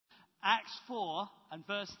Acts 4 and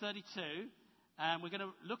verse 32, and we're going to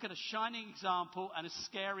look at a shining example and a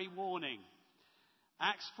scary warning.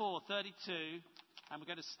 Acts 4:32, and we're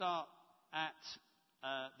going to start at,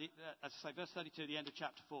 verse 32, the end of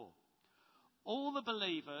chapter 4. All the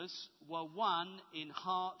believers were one in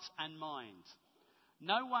heart and mind.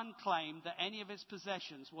 No one claimed that any of his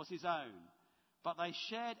possessions was his own, but they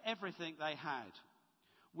shared everything they had.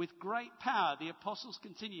 With great power, the apostles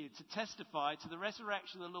continued to testify to the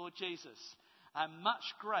resurrection of the Lord Jesus, and much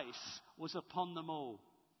grace was upon them all.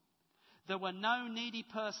 There were no needy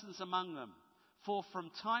persons among them, for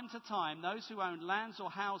from time to time those who owned lands or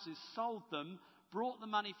houses sold them, brought the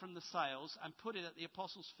money from the sales, and put it at the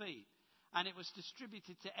apostles' feet, and it was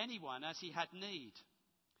distributed to anyone as he had need.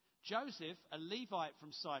 Joseph, a Levite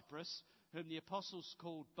from Cyprus, whom the apostles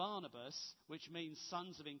called Barnabas, which means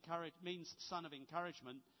son of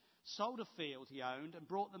encouragement, sold a field he owned and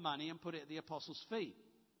brought the money and put it at the apostles' feet.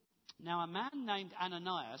 Now a man named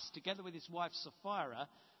Ananias, together with his wife Sapphira,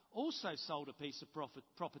 also sold a piece of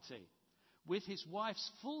property. With his wife's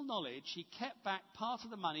full knowledge, he kept back part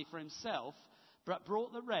of the money for himself, but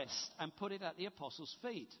brought the rest and put it at the apostles'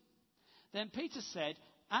 feet. Then Peter said,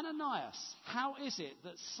 Ananias, how is it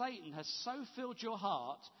that Satan has so filled your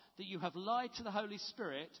heart that you have lied to the Holy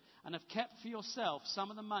Spirit and have kept for yourself some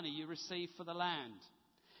of the money you received for the land?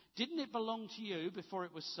 Didn't it belong to you before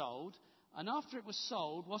it was sold? And after it was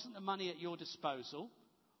sold, wasn't the money at your disposal?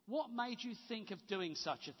 What made you think of doing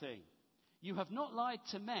such a thing? You have not lied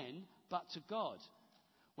to men, but to God.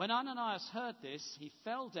 When Ananias heard this, he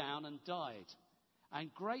fell down and died.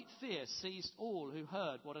 And great fear seized all who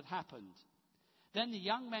heard what had happened. Then the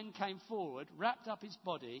young men came forward, wrapped up his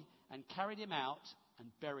body, and carried him out and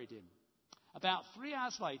buried him. About 3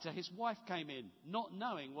 hours later, his wife came in, not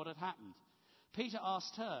knowing what had happened. Peter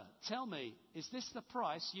asked her, Tell me, is this the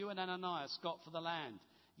price you and Ananias got for the land?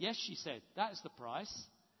 Yes, she said, that is the price.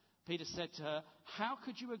 Peter said to her, How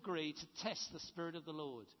could you agree to test the Spirit of the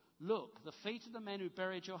Lord? Look, the feet of the men who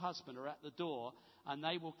buried your husband are at the door, and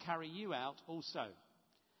they will carry you out also.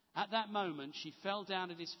 At that moment, she fell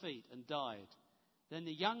down at his feet and died. Then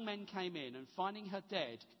the young men came in, and finding her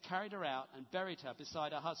dead, carried her out and buried her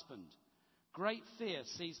beside her husband. Great fear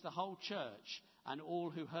seized the whole church and all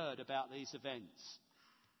who heard about these events.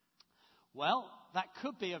 Well, that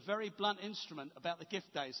could be a very blunt instrument about the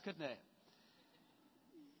gift days, couldn't it?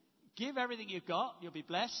 Give everything you've got, you'll be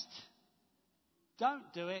blessed.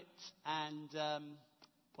 Don't do it, and,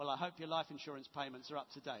 I hope your life insurance payments are up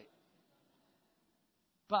to date.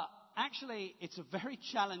 But actually, it's a very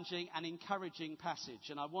challenging and encouraging passage,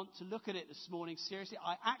 and I want to look at it this morning seriously.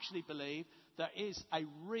 I actually believe there is a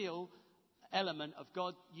real element of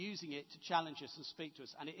God using it to challenge us and speak to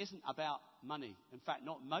us, and it isn't about money. In fact,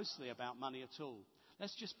 not mostly about money at all.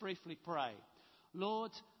 Let's just briefly pray.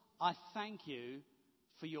 Lord, I thank you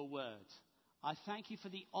for your word. I thank you for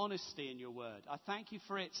the honesty in your word. I thank you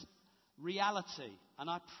for its reality, and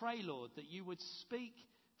I pray, Lord, that you would speak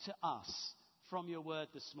to us from your word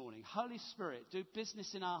this morning. Holy Spirit, do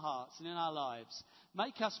business in our hearts and in our lives.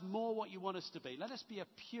 Make us more what you want us to be. Let us be a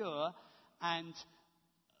pure and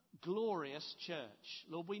glorious church.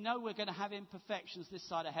 Lord, we know we're going to have imperfections this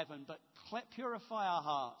side of heaven, but purify our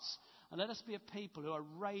hearts and let us be a people who are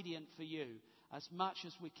radiant for you as much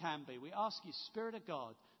as we can be. We ask you, Spirit of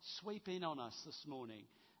God, sweep in on us this morning.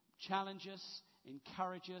 Challenge us,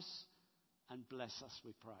 encourage us, and bless us,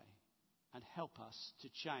 we pray. And help us to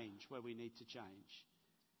change where we need to change.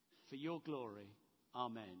 For your glory,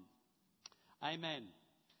 amen. Amen.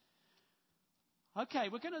 Okay,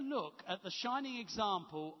 we're going to look at the shining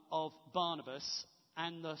example of Barnabas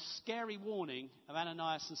and the scary warning of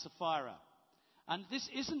Ananias and Sapphira. And this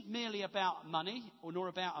isn't merely about money, or nor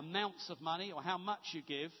about amounts of money or how much you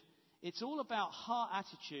give. It's all about heart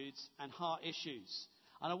attitudes and heart issues.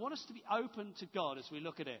 And I want us to be open to God as we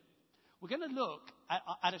look at it. We're going to look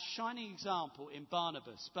at a shining example in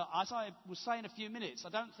Barnabas. But as I will say in a few minutes,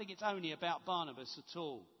 I don't think it's only about Barnabas at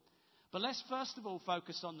all. But let's first of all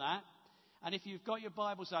focus on that. And if you've got your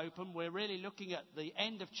Bibles open, we're really looking at the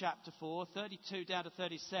end of chapter 4, 32 down to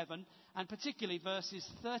 37, and particularly verses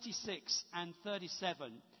 36 and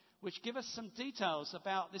 37, which give us some details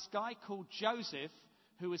about this guy called Joseph,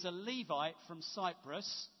 who was a Levite from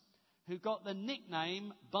Cyprus, who got the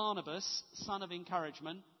nickname Barnabas, son of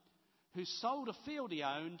encouragement, who sold a field he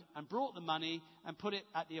owned and brought the money and put it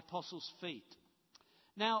at the apostles' feet.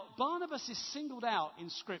 Now, Barnabas is singled out in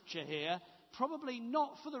Scripture here, probably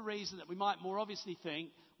not for the reason that we might more obviously think,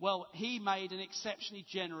 well, he made an exceptionally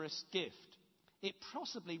generous gift. It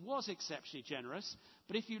possibly was exceptionally generous,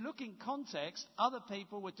 but if you look in context, other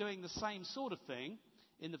people were doing the same sort of thing.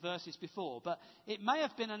 in the verses before. But it may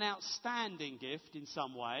have been an outstanding gift in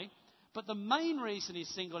some way. But the main reason he's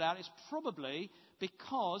singled out is probably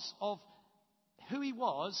because of who he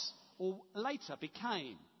was, or later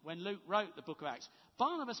became, when Luke wrote the book of Acts.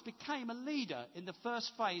 Barnabas became a leader in the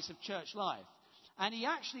first phase of church life. And he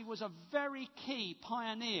actually was a very key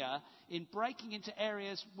pioneer in breaking into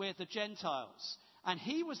areas with the Gentiles. And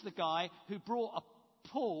he was the guy who brought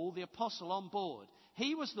Paul, the apostle, on board.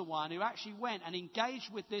 He was the one who actually went and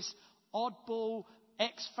engaged with this oddball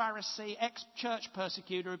ex-Pharisee, ex-church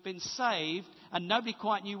persecutor who had been saved, and nobody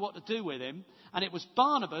quite knew what to do with him. And it was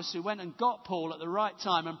Barnabas who went and got Paul at the right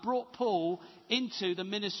time and brought Paul into the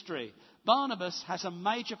ministry. Barnabas has a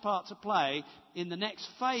major part to play in the next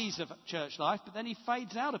phase of church life, but then he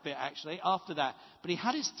fades out a bit actually after that. But he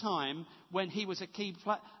had his time when he was a key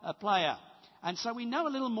player. And so we know a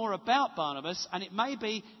little more about Barnabas, and it may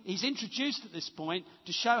be he's introduced at this point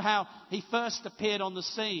to show how he first appeared on the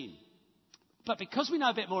scene. But because we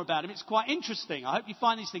know a bit more about him, it's quite interesting. I hope you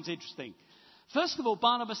find these things interesting. First of all,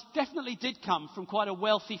 Barnabas definitely did come from quite a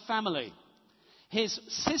wealthy family. His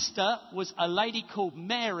sister was a lady called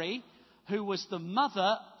Mary, who was the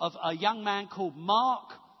mother of a young man called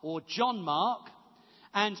Mark, or John Mark.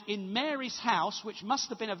 And in Mary's house, which must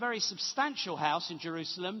have been a very substantial house in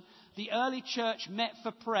Jerusalem, the early church met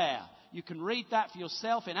for prayer. You can read that for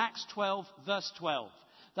yourself in Acts 12, verse 12.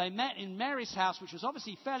 They met in Mary's house, which was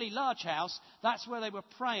obviously a fairly large house. That's where they were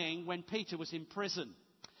praying when Peter was in prison.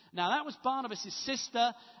 Now, that was Barnabas'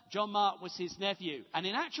 sister. John Mark was his nephew. And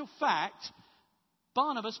in actual fact,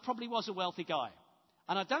 Barnabas probably was a wealthy guy.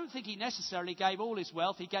 And I don't think he necessarily gave all his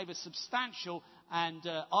wealth. He gave a substantial and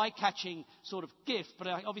eye-catching sort of gift. But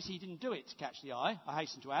obviously he didn't do it to catch the eye, I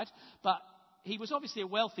hasten to add. But he was obviously a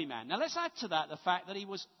wealthy man. Now, let's add to that the fact that he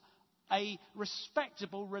was a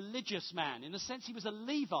respectable religious man, in the sense he was a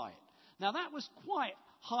Levite. Now, that was quite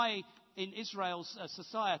high in Israel's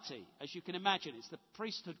society, as you can imagine. It's the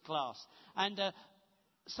priesthood class. And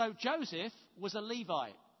so Joseph was a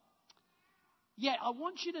Levite. Yet I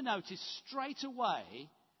want you to notice straight away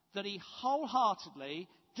that he wholeheartedly,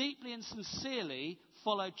 deeply and sincerely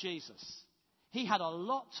followed Jesus. He had a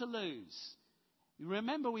lot to lose. You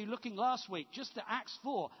remember we were looking last week, just at Acts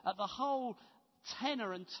 4, at the whole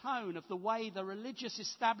tenor and tone of the way the religious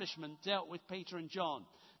establishment dealt with Peter and John.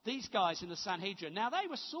 These guys in the Sanhedrin. Now, they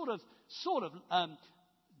were sort of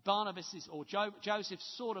Barnabas's or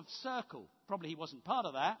Joseph's sort of circle. Probably he wasn't part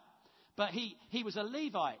of that. But he was a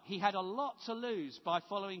Levite. He had a lot to lose by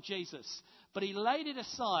following Jesus. But he laid it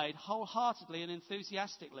aside wholeheartedly and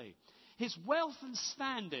enthusiastically. His wealth and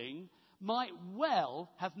standing might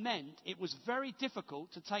well have meant it was very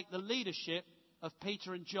difficult to take the leadership of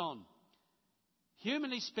Peter and John.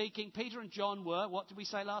 Humanly speaking, Peter and John were, what did we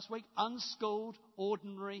say last week? Unschooled,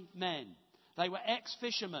 ordinary men. They were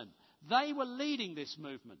ex-fishermen. They were leading this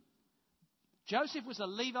movement. Joseph was a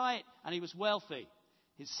Levite and he was wealthy.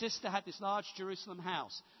 His sister had this large Jerusalem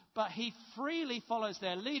house. But he freely follows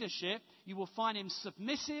their leadership. You will find him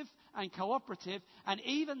submissive and cooperative. And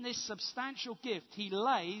even this substantial gift he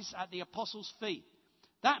lays at the apostles' feet.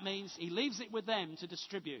 That means he leaves it with them to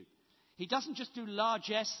distribute. He doesn't just do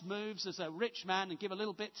largesse moves as a rich man and give a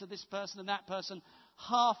little bit to this person and that person,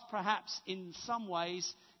 half perhaps in some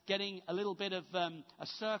ways getting a little bit of a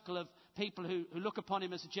circle of people who look upon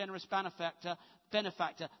him as a generous benefactor.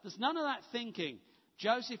 There's none of that thinking.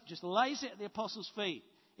 Joseph just lays it at the apostles' feet.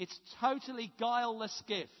 It's totally guileless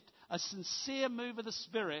gift, a sincere move of the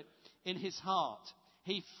Spirit in his heart.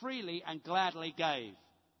 He freely and gladly gave.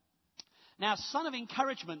 Now, Son of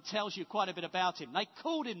Encouragement tells you quite a bit about him. They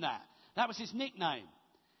called him that. That was his nickname.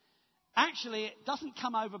 Actually, it doesn't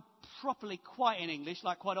come over properly quite in English,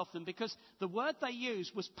 like quite often, because the word they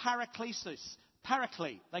used was paraklesis.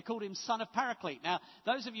 Paraclete. They called him Son of Paraclete. Now,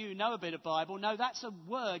 those of you who know a bit of Bible know that's a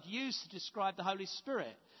word used to describe the Holy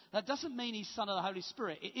Spirit. That doesn't mean he's Son of the Holy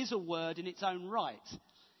Spirit. It is a word in its own right.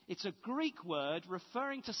 It's a Greek word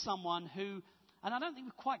referring to someone who, and I don't think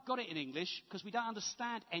we've quite got it in English because we don't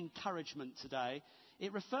understand encouragement today.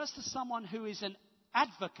 It refers to someone who is an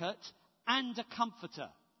advocate and a comforter.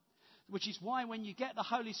 Which is why when you get the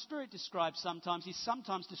Holy Spirit described sometimes, he's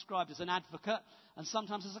sometimes described as an advocate and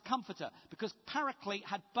sometimes as a comforter. Because Paraclete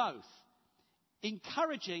had both.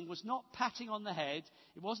 Encouraging was not patting on the head.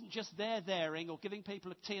 It wasn't just there-thering or giving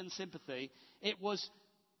people a tea and sympathy. It was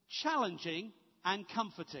challenging and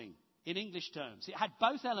comforting in English terms. It had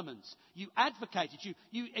both elements. You advocated,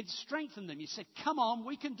 it strengthened them. You said, come on,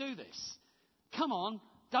 we can do this. Come on,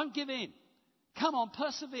 don't give in. Come on,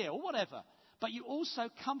 persevere, or whatever. But you also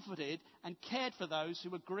comforted and cared for those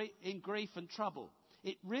who were in grief and trouble.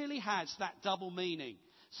 It really has that double meaning.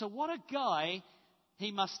 So what a guy.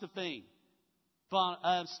 he must have been,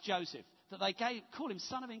 Joseph, that they called him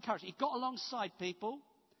son of encouragement. He got alongside people.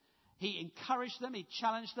 He encouraged them. He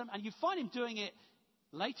challenged them. And you find him doing it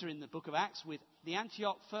later in the book of Acts with the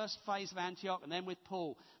first phase of Antioch, and then with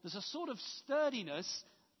Paul. There's a sort of sturdiness,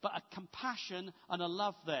 but a compassion and a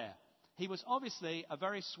love there. He was obviously a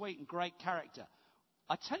very sweet and great character.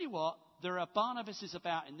 I tell you what, there are Barnabases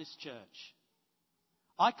about in this church.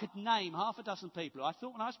 I could name half a dozen people. I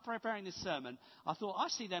thought when I was preparing this sermon, I thought I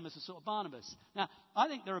see them as a sort of Barnabas. Now, I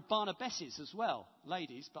think there are Barnabases as well,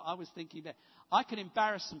 ladies, but I was thinking that I could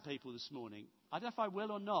embarrass some people this morning. I don't know if I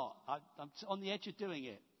will or not. I'm on the edge of doing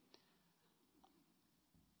it.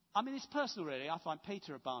 I mean, it's personal, really. I find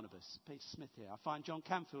Peter a Barnabas, Peter Smith here. I find John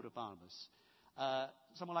Camfield a Barnabas.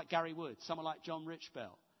 Someone like Gary Wood, someone like John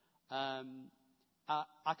Richbell.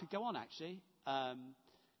 I could go on, actually.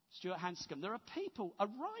 Stuart Hanscom. There are people, a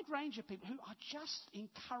wide range of people who are just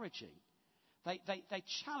encouraging. They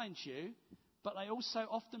challenge you, but they also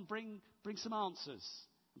often bring some answers,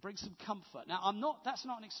 bring some comfort. Now, that's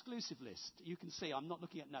not an exclusive list. You can see I'm not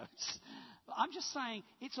looking at notes. But I'm just saying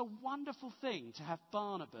it's a wonderful thing to have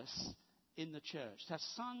Barnabas in the church, to have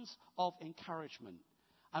sons of encouragement.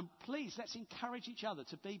 And please, let's encourage each other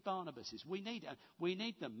to be Barnabases. We need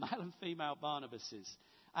them, male and female Barnabases.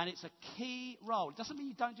 And it's a key role. It doesn't mean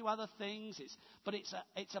you don't do other things, but it's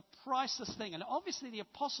a priceless thing. And obviously the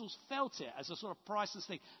apostles felt it as a sort of priceless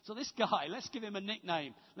thing. So this guy, let's give him a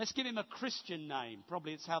nickname. Let's give him a Christian name.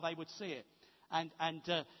 Probably it's how they would see it. And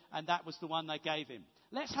that was the one they gave him.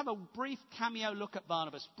 Let's have a brief cameo look at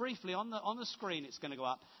Barnabas. Briefly, on the screen it's going to go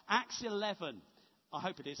up. Acts 11. I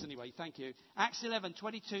hope it is anyway, thank you. Acts 11,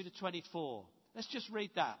 22 to 24. Let's just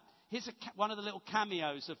read that. Here's one of the little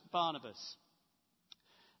cameos of Barnabas.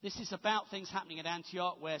 This is about things happening at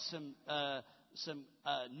Antioch where some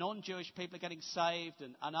non-Jewish people are getting saved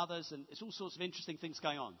and others, and it's all sorts of interesting things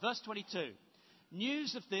going on. Verse 22.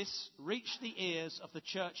 News of this reached the ears of the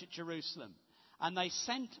church at Jerusalem, and they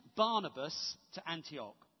sent Barnabas to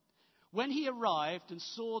Antioch. When he arrived and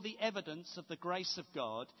saw the evidence of the grace of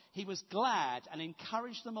God, he was glad and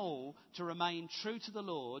encouraged them all to remain true to the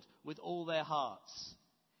Lord with all their hearts.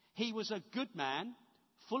 He was a good man,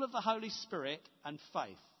 full of the Holy Spirit and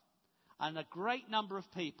faith, and a great number of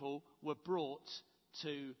people were brought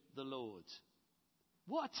to the Lord.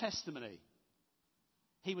 What a testimony.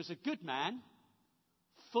 He was a good man,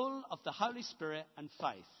 full of the Holy Spirit and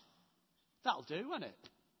faith. That'll do, won't it?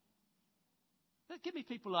 Give me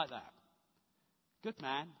people like that. Good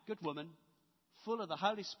man, good woman, full of the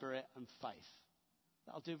Holy Spirit and faith.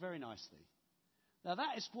 That'll do very nicely. Now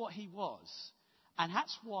that is what he was. And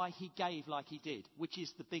that's why he gave like he did, which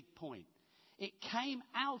is the big point. It came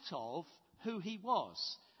out of who he was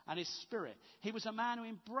and his spirit. He was a man who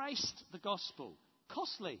embraced the gospel,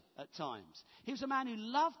 costly at times. He was a man who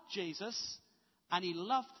loved Jesus and he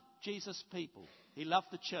loved Jesus' people. He loved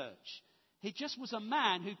the church. He just was a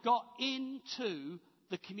man who got into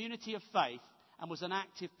the community of faith and was an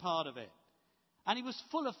active part of it. And he was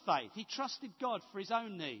full of faith. He trusted God for his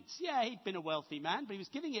own needs. Yeah, he'd been a wealthy man, but he was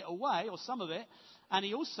giving it away, or some of it. And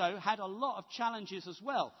he also had a lot of challenges as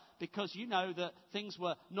well, because you know that things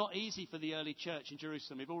were not easy for the early church in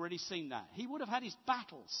Jerusalem. We've already seen that. He would have had his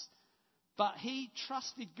battles, but he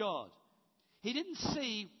trusted God. He didn't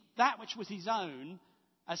see that which was his own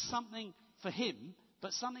as something for him,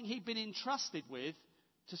 but something he'd been entrusted with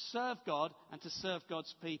to serve God and to serve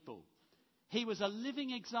God's people. He was a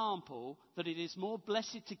living example that it is more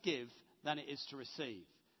blessed to give than it is to receive.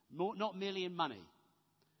 Not merely in money,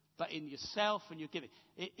 but in yourself and your giving.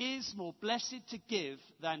 It is more blessed to give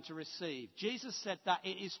than to receive. Jesus said that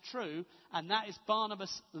it is true, and that is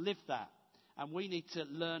Barnabas lived that. And we need to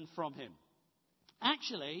learn from him.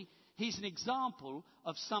 Actually, he's an example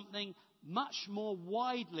of something much more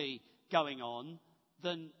widely going on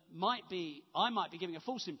than I might be giving a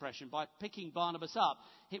false impression by picking Barnabas up.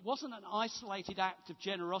 It wasn't an isolated act of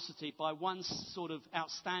generosity by one sort of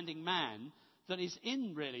outstanding man that is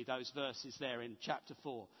in really those verses there in chapter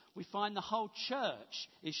 4. We find the whole church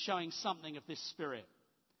is showing something of this spirit.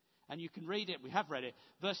 And you can read it, we have read it,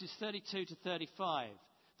 verses 32 to 35.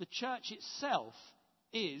 The church itself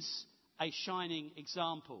is a shining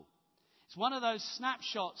example. It's one of those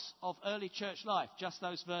snapshots of early church life, just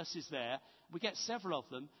those verses there. We get several of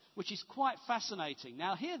them, which is quite fascinating.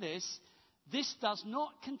 Now, hear this. This does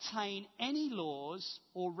not contain any laws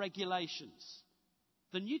or regulations.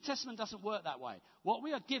 The New Testament doesn't work that way. What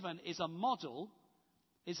we are given is a model,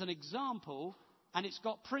 is an example, and it's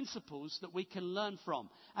got principles that we can learn from.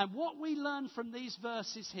 And what we learn from these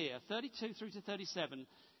verses here, 32 through to 37,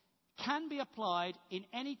 can be applied in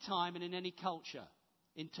any time and in any culture.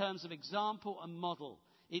 in terms of example and model.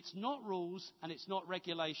 It's not rules and it's not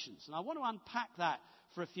regulations. And I want to unpack that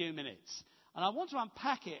for a few minutes. And I want to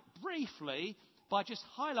unpack it briefly by just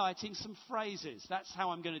highlighting some phrases. That's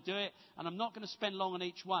how I'm going to do it, and I'm not going to spend long on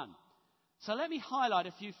each one. So let me highlight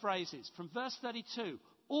a few phrases. From verse 32,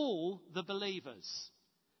 all the believers.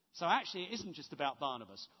 So actually it isn't just about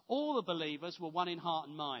Barnabas. All the believers were one in heart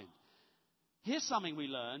and mind. Here's something we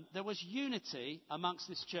learn. There was unity amongst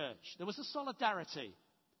this church. There was a solidarity.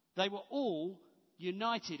 They were all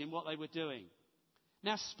united in what they were doing.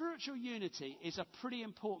 Now, spiritual unity is a pretty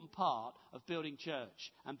important part of building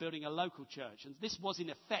church and building a local church. And this was, in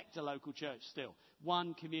effect, a local church still.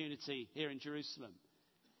 One community here in Jerusalem.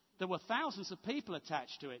 There were thousands of people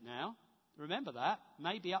attached to it now. Remember that.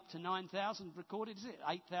 Maybe up to 9,000 recorded, is it?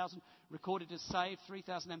 8,000 recorded as saved,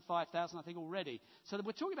 3,000 and 5,000, I think, already. So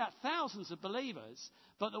we're talking about thousands of believers,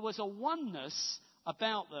 but there was a oneness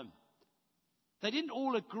about them. They didn't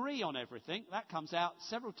all agree on everything. That comes out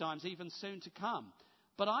several times, even soon to come.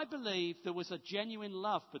 But I believe there was a genuine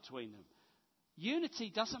love between them.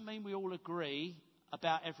 Unity doesn't mean we all agree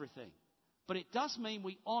about everything. But it does mean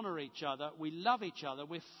we honour each other, we love each other,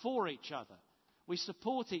 we're for each other. We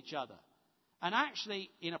support each other. And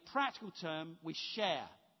actually, in a practical term, we share.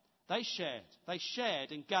 They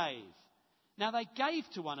shared and gave. Now, they gave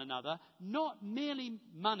to one another, not merely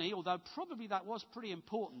money, although probably that was pretty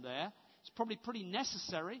important there. It's probably pretty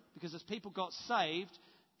necessary, because as people got saved,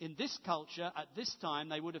 in this culture, at this time,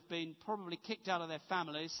 they would have been probably kicked out of their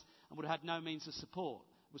families and would have had no means of support.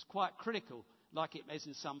 It was quite critical, like it is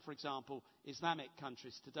in some, for example, Islamic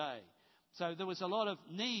countries today. So there was a lot of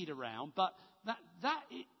need around, but that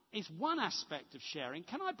is one aspect of sharing.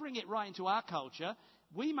 Can I bring it right into our culture?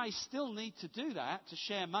 We may still need to do that, to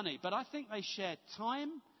share money, but I think they shared time,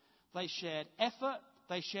 they shared effort,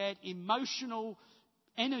 they shared emotional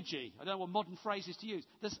energy. I don't know what modern phrases to use.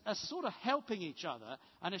 There's a sort of helping each other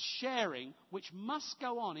and a sharing which must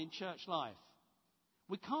go on in church life.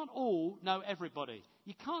 We can't all know everybody.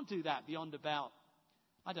 You can't do that beyond about,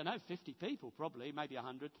 50 people probably, maybe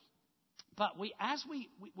 100. But we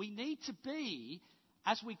need to be,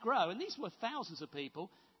 as we grow, and these were thousands of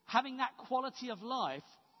people, having that quality of life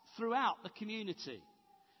throughout the community.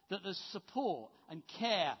 That there's support and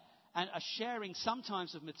care and a sharing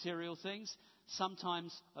sometimes of material things,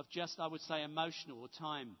 sometimes of just, I would say, emotional or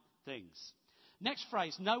time things. Next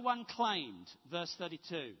phrase, no one claimed, verse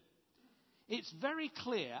 32. It's very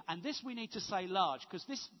clear, and this we need to say large, because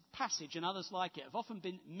this passage and others like it have often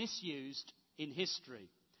been misused in history.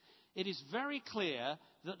 It is very clear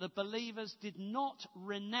that the believers did not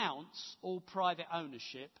renounce all private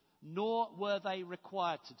ownership, nor were they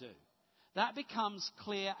required to do. That becomes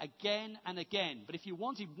clear again and again. But if you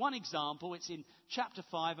wanted one example, it's in chapter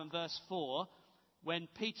 5 and verse 4, when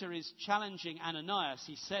Peter is challenging Ananias.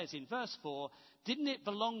 He says in verse 4, didn't it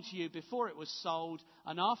belong to you before it was sold,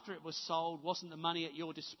 and after it was sold, wasn't the money at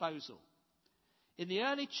your disposal? In the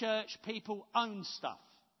early church, people owned stuff.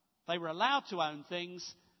 They were allowed to own things,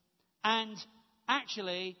 and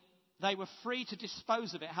actually, they were free to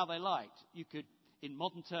dispose of it how they liked. You could, in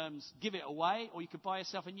modern terms, give it away, or you could buy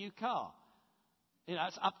yourself a new car.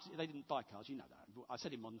 It's up to, they didn't buy cars, you know that. I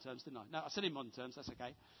said in modern terms, didn't I? No, I said in modern terms, that's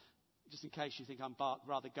okay. Just in case you think I'm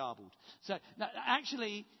rather garbled. So, now,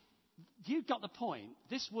 actually, you got the point.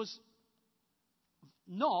 This was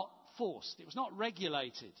not forced. It was not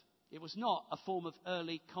regulated. It was not a form of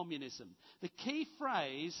early communism. The key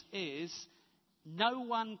phrase is, no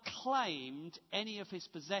one claimed any of his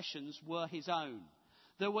possessions were his own.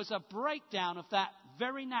 There was a breakdown of that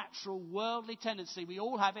very natural worldly tendency. We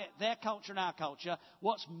all have it, their culture and our culture.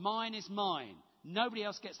 What's mine is mine. Nobody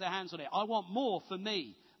else gets their hands on it. I want more for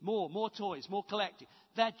me. More toys, more collecting.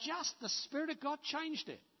 The Spirit of God changed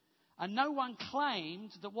it. And no one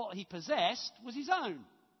claimed that what he possessed was his own.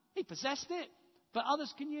 He possessed it, but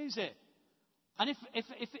others can use it. And if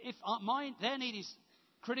their need is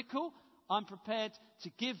critical, I'm prepared to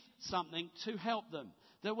give something to help them.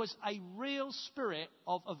 There was a real spirit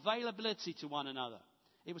of availability to one another.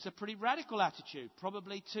 It was a pretty radical attitude,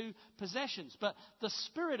 probably to possessions. But the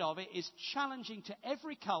spirit of it is challenging to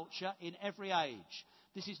every culture in every age.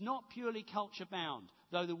 This is not purely culture bound,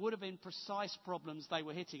 though there would have been precise problems they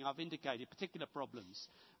were hitting. I've indicated particular problems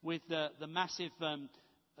with the massive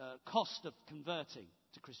cost of converting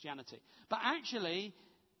to Christianity. But actually,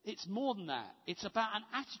 it's more than that. It's about an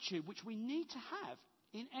attitude which we need to have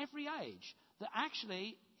in every age. That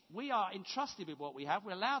actually, we are entrusted with what we have.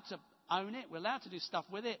 We're allowed to own it. We're allowed to do stuff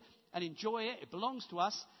with it and enjoy it. It belongs to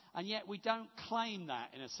us. And yet we don't claim that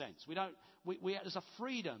in a sense. There's a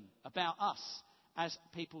freedom about us as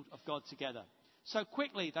people of God together. So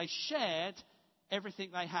quickly, they shared everything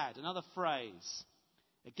they had. Another phrase.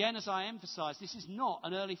 Again, as I emphasise, this is not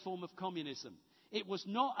an early form of communism. It was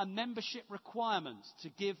not a membership requirement to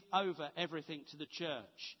give over everything to the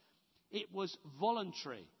church. It was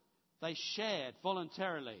voluntary. They shared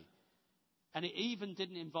voluntarily. And it even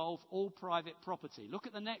didn't involve all private property. Look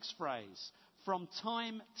at the next phrase. From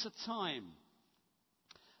time to time.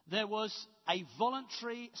 There was a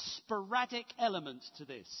voluntary, sporadic element to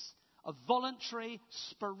this. A voluntary,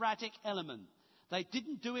 sporadic element. They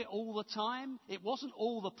didn't do it all the time. It wasn't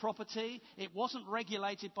all the property. It wasn't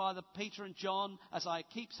regulated by the Peter and John, as I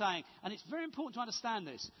keep saying. And it's very important to understand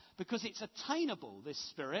this, because it's attainable, this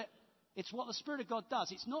Spirit. It's what the Spirit of God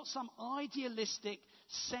does. It's not some idealistic,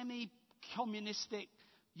 semi-communistic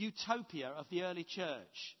utopia of the early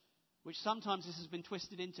church, which sometimes this has been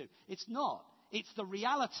twisted into. It's not. It's the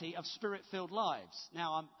reality of Spirit-filled lives.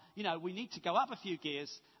 Now, we need to go up a few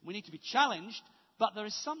gears. We need to be challenged. But there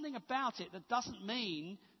is something about it that doesn't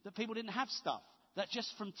mean that people didn't have stuff. That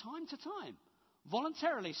just from time to time,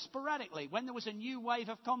 voluntarily, sporadically, when there was a new wave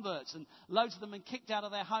of converts and loads of them had been kicked out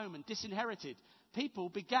of their home and disinherited, people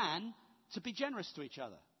began to be generous to each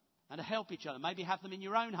other and to help each other. Maybe have them in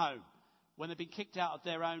your own home when they've been kicked out of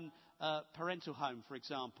their own parental home, for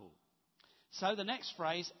example. So the next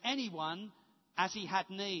phrase, anyone as he had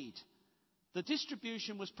need. The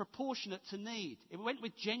distribution was proportionate to need. It went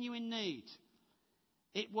with genuine need.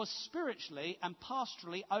 It was spiritually and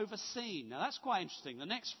pastorally overseen. Now that's quite interesting. The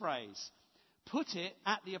next phrase, put it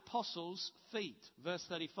at the apostles' feet. Verse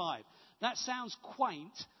 35. That sounds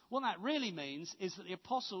quaint. What that really means is that the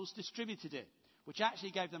apostles distributed it, which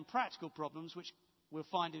actually gave them practical problems, which we'll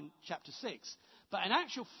find in chapter 6. But in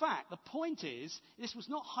actual fact, the point is, this was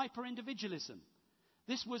not hyper-individualism.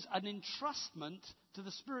 This was an entrustment to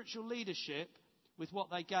the spiritual leadership with what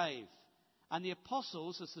they gave. And the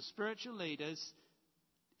apostles, as the spiritual leaders,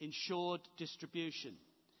 ensured distribution.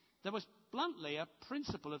 There was bluntly a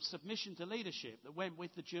principle of submission to leadership that went with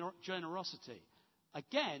the generosity.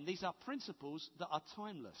 Again, these are principles that are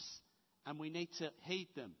timeless, and we need to heed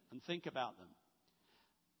them and think about them.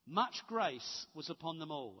 Much grace was upon them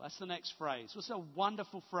all. That's the next phrase. It's a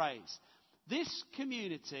wonderful phrase. This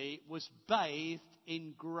community was bathed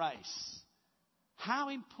in grace. How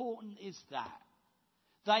important is that?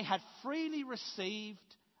 They had freely received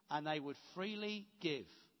and they would freely give.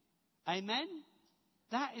 Amen?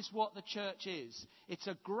 That is what the church is. It's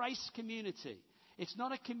a grace community. It's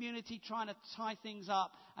not a community trying to tie things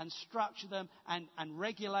up and structure them and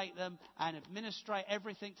regulate them and administrate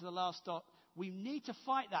everything to the last dot. We need to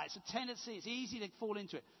fight that. It's a tendency. It's easy to fall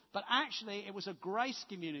into it. But actually, it was a grace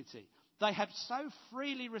community. They had so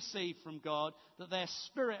freely received from God that their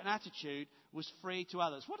spirit and attitude was free to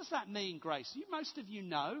others. What does that mean, grace? Most of you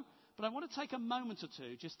know, but I want to take a moment or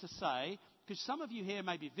two just to say, because some of you here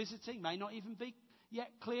may be visiting, may not even be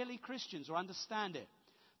yet clearly Christians or understand it.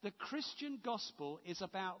 The Christian gospel is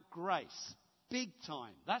about grace, big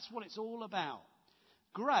time. That's what it's all about.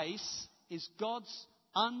 Grace is God's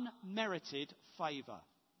unmerited favour.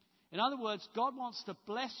 In other words, God wants to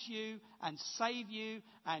bless you and save you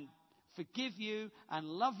and forgive you and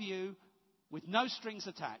love you with no strings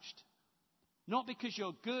attached. Not because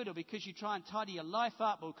you're good or because you try and tidy your life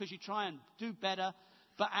up or because you try and do better,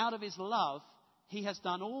 but out of his love, he has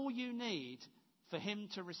done all you need for him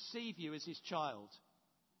to receive you as his child.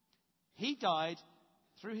 He died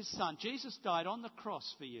through his son. Jesus died on the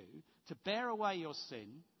cross for you to bear away your sin,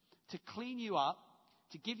 to clean you up,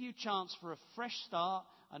 to give you a chance for a fresh start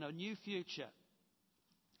and a new future.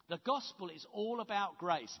 The gospel is all about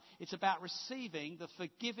grace. It's about receiving the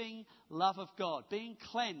forgiving love of God, being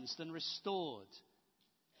cleansed and restored,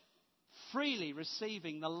 freely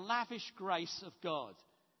receiving the lavish grace of God.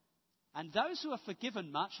 And those who are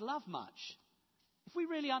forgiven much love much. If we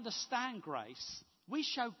really understand grace, we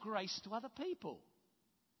show grace to other people.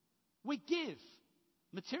 We give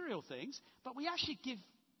material things, but we actually give,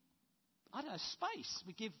 space.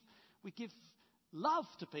 We give love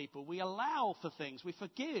to people. We allow for things. We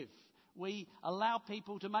forgive. We allow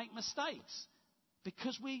people to make mistakes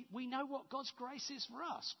because we know what God's grace is for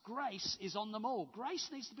us. Grace is on them all. Grace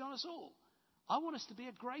needs to be on us all. I want us to be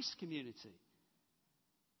a grace community.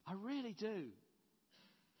 I really do.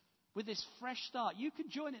 With this fresh start, you can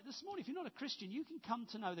join it this morning. If you're not a Christian, you can come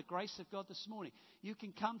to know the grace of God this morning. You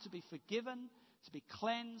can come to be forgiven, to be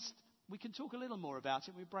cleansed. We can talk a little more about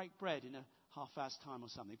it when we break bread in a half hour's time or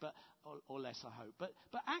something, or less, I hope.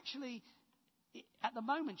 But actually, at the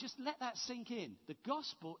moment, just let that sink in. The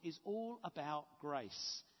gospel is all about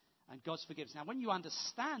grace and God's forgiveness. Now, when you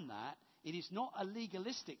understand that, it is not a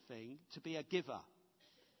legalistic thing to be a giver.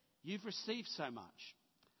 You've received so much.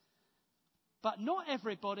 But not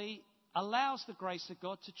everybody allows the grace of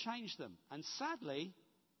God to change them. And sadly,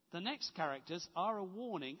 the next characters are a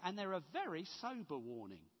warning, and they're a very sober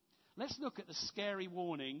warning. Let's look at the scary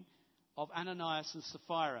warning of Ananias and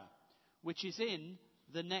Sapphira, which is in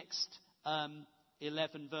the next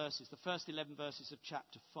 11 verses, the first 11 verses of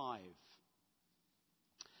chapter 5.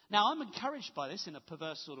 Now, I'm encouraged by this in a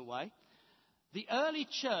perverse sort of way. The early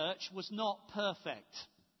church was not perfect.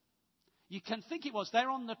 You can think it was. They're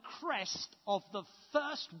on the crest of the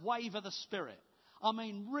first wave of the Spirit. I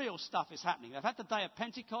mean, real stuff is happening. They've had the day of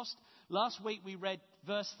Pentecost. Last week we read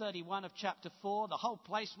verse 31 of chapter 4. The whole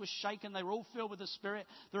place was shaken. They were all filled with the Spirit.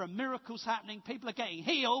 There are miracles happening. People are getting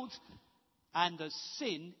healed. And there's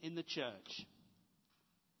sin in the church.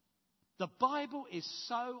 The Bible is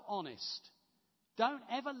so honest. Don't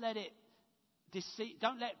ever let it deceive.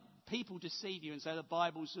 Don't let people deceive you and say the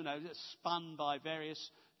Bible's, spun by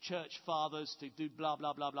various church fathers to do blah,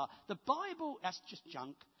 blah, blah, blah. The Bible, that's just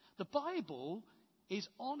junk. The Bible is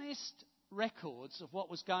honest records of what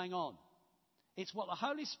was going on. It's what the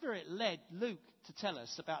Holy Spirit led Luke to tell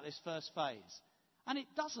us about this first phase. And it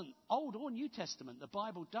doesn't, Old or New Testament, the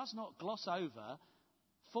Bible does not gloss over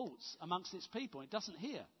faults amongst its people. It doesn't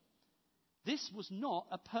here. This was not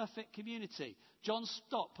a perfect community. John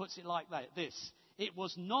Stott puts it like this. It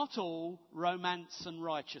was not all romance and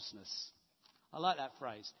righteousness. I like that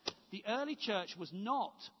phrase. The early church was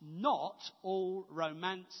not all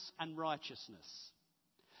romance and righteousness.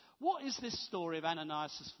 What is this story of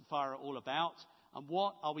Ananias and Sapphira all about, and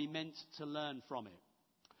what are we meant to learn from it?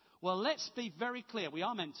 Well, let's be very clear. We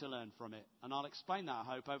are meant to learn from it, and I'll explain that,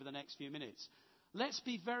 I hope, over the next few minutes. Let's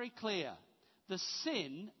be very clear. The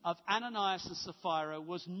sin of Ananias and Sapphira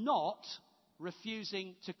was not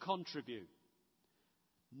refusing to contribute,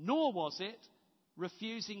 nor was it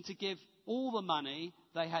refusing to give all the money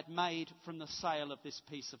they had made from the sale of this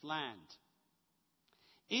piece of land.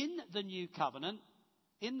 In the New Covenant,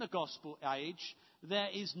 in the Gospel age, there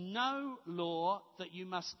is no law that you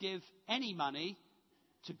must give any money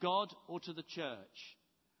to God or to the church.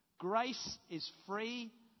 Grace is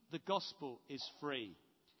free. The Gospel is free.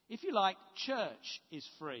 If you like, church is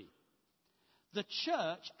free. The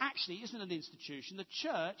church actually isn't an institution. The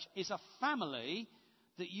church is a family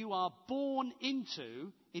that you are born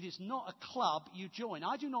into. It is not a club you join.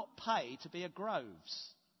 I do not pay to be a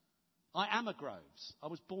Groves. I am a Groves. I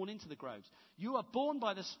was born into the Groves. You are born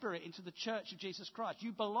by the Spirit into the church of Jesus Christ.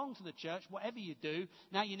 You belong to the church, whatever you do.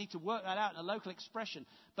 Now you need to work that out in a local expression.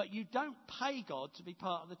 But you don't pay God to be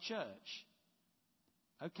part of the church.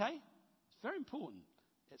 Okay? It's very important.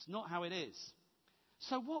 It's not how it is.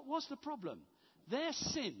 So what was the problem? Their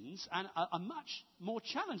sins, and are much more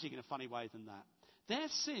challenging in a funny way than that. Their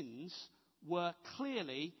sins were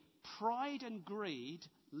clearly pride and greed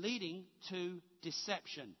leading to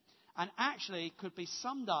deception. And actually could be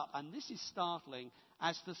summed up, and this is startling,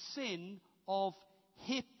 as the sin of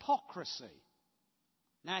hypocrisy.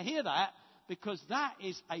 Now hear that, because that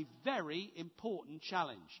is a very important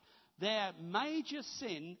challenge. Their major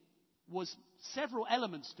sin was, several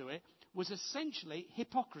elements to it, was essentially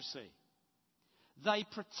hypocrisy. They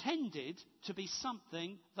pretended to be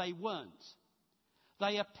something they weren't.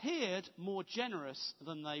 They appeared more generous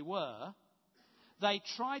than they were. They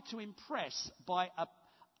tried to impress by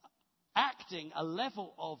acting a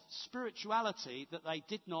level of spirituality that they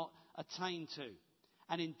did not attain to.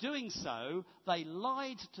 And in doing so, they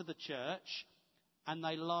lied to the church and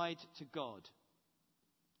they lied to God.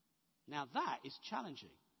 Now that is challenging.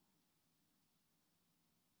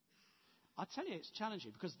 I tell you, it's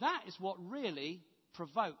challenging because that is what really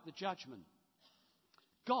provoked the judgment.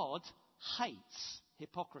 God hates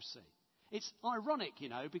hypocrisy. It's ironic,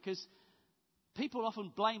 because people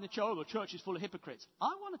often blame the church. Oh, the church is full of hypocrites.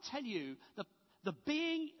 I want to tell you, the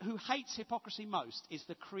being who hates hypocrisy most is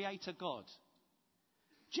the Creator God.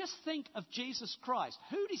 Just think of Jesus Christ.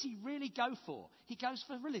 Who does he really go for? He goes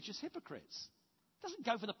for religious hypocrites. He doesn't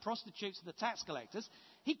go for the prostitutes and the tax collectors.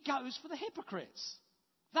 He goes for the hypocrites.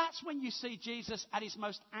 That's when you see Jesus at his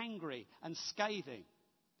most angry and scathing.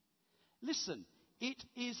 Listen, it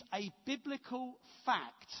is a biblical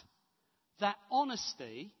fact that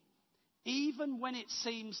honesty, even when it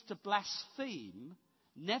seems to blaspheme,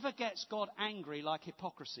 never gets God angry like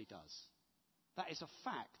hypocrisy does. That is a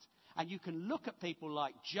fact. And you can look at people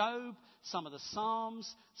like Job, some of the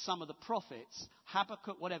Psalms, some of the prophets,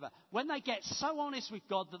 Habakkuk, whatever. When they get so honest with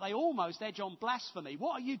God that they almost edge on blasphemy.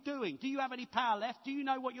 What are you doing? Do you have any power left? Do you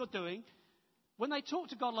know what you're doing? When they talk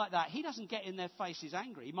to God like that, he doesn't get in their faces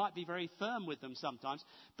angry. He might be very firm with them sometimes,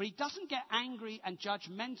 but he doesn't get angry and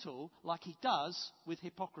judgmental like he does with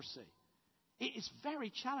hypocrisy. It is very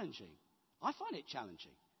challenging. I find it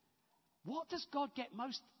challenging. What does God get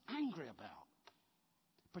most angry about?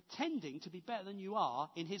 Pretending to be better than you are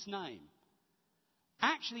in his name.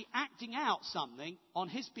 Actually acting out something on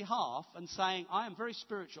his behalf and saying, I am very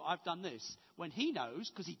spiritual, I've done this, when he knows,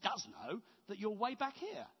 because he does know, that you're way back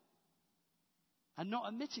here. And not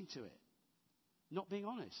admitting to it. Not being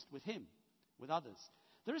honest with him, with others.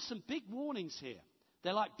 There are some big warnings here.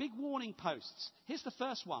 They're like big warning posts. Here's the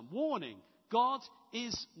first one. Warning. God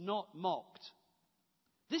is not mocked.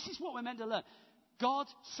 This is what we're meant to learn. God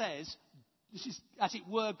says, this is, as it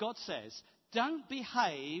were, God says, don't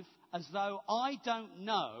behave as though I don't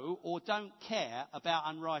know or don't care about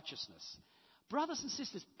unrighteousness. Brothers and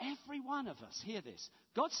sisters, every one of us hear this.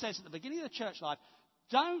 God says at the beginning of the church life,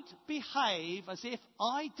 don't behave as if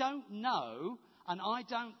I don't know and I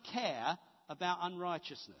don't care about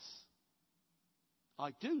unrighteousness.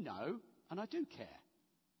 I do know and I do care.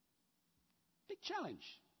 Big challenge.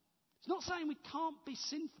 It's not saying we can't be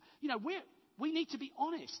sinful. You know, we need to be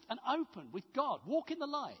honest and open with God. Walk in the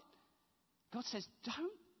light. God says,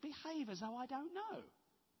 don't behave as though I don't know.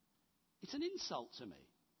 It's an insult to me.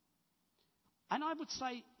 And I would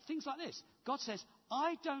say things like this. God says,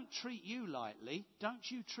 I don't treat you lightly. Don't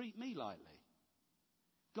you treat me lightly.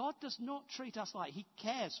 God does not treat us lightly. He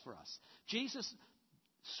cares for us. Jesus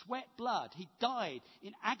sweat blood. He died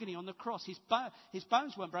in agony on the cross. His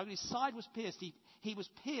bones weren't broken. His side was pierced. He was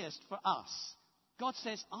pierced for us. God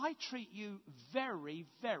says, I treat you very,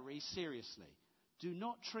 very seriously. Do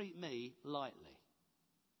not treat me lightly.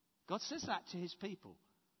 God says that to his people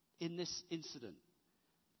in this incident.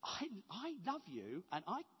 I love you and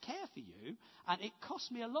I care for you and it costs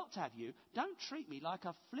me a lot to have you. Don't treat me like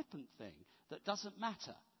a flippant thing that doesn't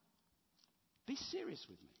matter. Be serious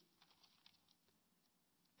with me.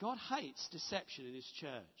 God hates deception in his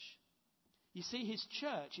church. You see, his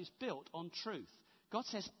church is built on truth. God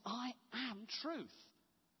says, I am truth.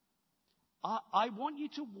 I want you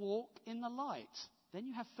to walk in the light. Then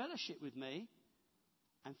you have fellowship with me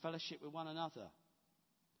and fellowship with one another.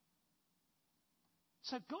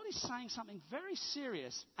 So God is saying something very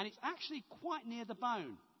serious, and it's actually quite near the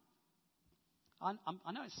bone. I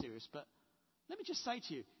know it's serious, but let me just say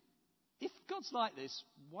to you, if God's like this,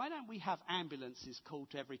 why don't we have ambulances called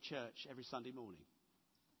to every church every Sunday morning?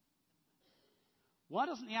 Why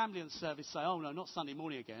doesn't the ambulance service say, oh no, not Sunday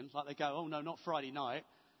morning again? Like they go, oh no, not Friday night.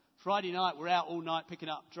 Friday night we're out all night picking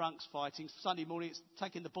up drunks fighting. Sunday morning it's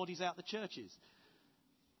taking the bodies out of the churches.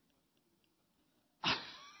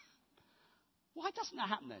 Why doesn't that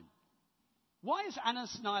happen then? Why is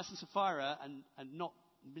Ananias and Sapphira and not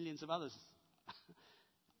millions of others?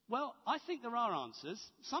 Well, I think there are answers.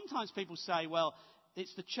 Sometimes people say, well,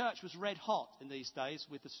 it's the church was red hot in these days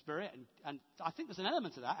with the Spirit. And I think there's an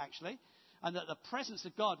element of that, actually. And that the presence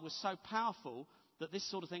of God was so powerful that this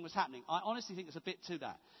sort of thing was happening. I honestly think there's a bit to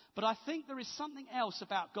that. But I think there is something else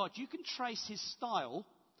about God. You can trace his style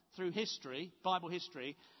through history, Bible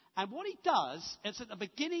history. And what he does is at the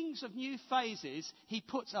beginnings of new phases, he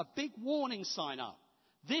puts a big warning sign up.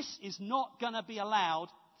 This is not going to be allowed.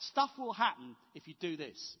 Stuff will happen if you do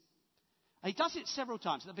this. And he does it several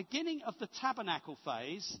times. At the beginning of the tabernacle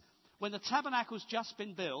phase, when the tabernacle's just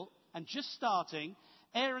been built and just starting,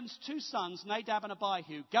 Aaron's two sons, Nadab and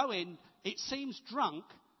Abihu, go in, it seems drunk,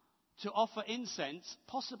 to offer incense,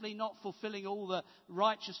 possibly not fulfilling all the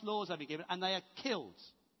righteous laws they've been given, and they are killed.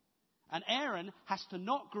 And Aaron has to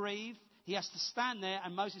not grieve. He has to stand there.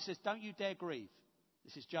 And Moses says, don't you dare grieve.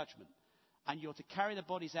 This is judgment. And you're to carry the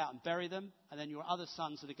bodies out and bury them. And then your other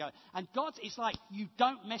sons are to go. And God is like, you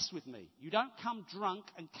don't mess with me. You don't come drunk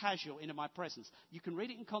and casual into my presence. You can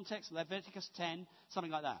read it in context, Leviticus 10,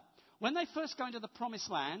 something like that. When they first go into the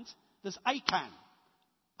promised land, there's Achan.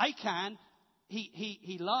 Achan,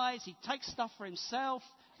 he lies, he takes stuff for himself,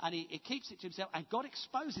 and he keeps it to himself. And God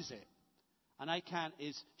exposes it. And Achan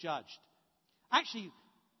is judged. Actually,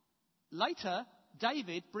 later,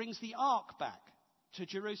 David brings the ark back to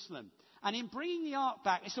Jerusalem. And in bringing the ark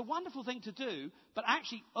back, it's a wonderful thing to do, but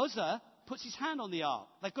actually Uzzah puts his hand on the ark.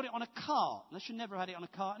 They've got it on a cart. They should never have had it on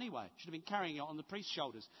a cart anyway. Should have been carrying it on the priest's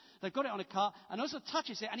shoulders. They've got it on a cart, and Uzzah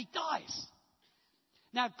touches it, and he dies.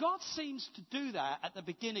 Now, God seems to do that at the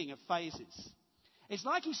beginning of phases. It's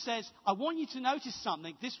like he says, I want you to notice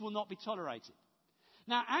something. This will not be tolerated.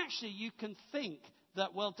 Now, actually, you can think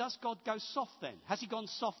that, well, does God go soft then? Has he gone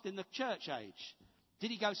soft in the church age? Did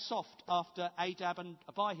he go soft after Nadab and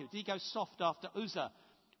Abihu? Did he go soft after Uzzah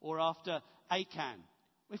or after Achan?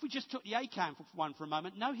 If we just took the Achan one for a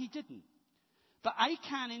moment, no, he didn't. But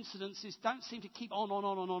Achan incidences don't seem to keep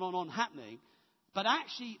on happening. But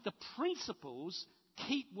actually, the principles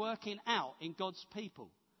keep working out in God's people.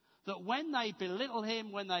 That when they belittle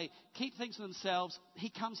him, when they keep things to themselves, he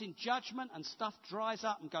comes in judgment and stuff dries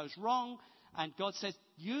up and goes wrong. And God says,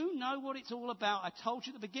 you know what it's all about. I told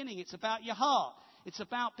you at the beginning, it's about your heart. It's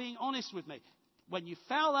about being honest with me. When you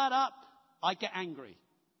foul that up, I get angry.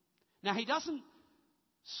 Now, he doesn't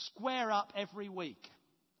square up every week.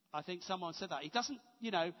 I think someone said that. He doesn't,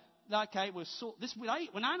 okay, we'll sort this. When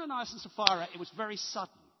Ananias and Sapphira, it was very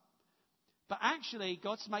sudden. But actually,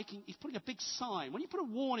 he's putting a big sign. When you put a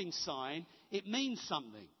warning sign, it means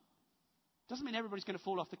something. It doesn't mean everybody's going to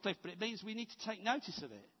fall off the cliff, but it means we need to take notice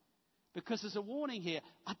of it. Because there's a warning here.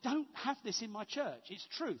 I don't have this in my church. It's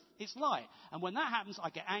truth. It's light. And when that happens, I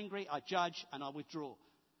get angry, I judge, and I withdraw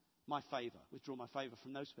my favour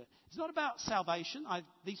from those bits. It's not about salvation.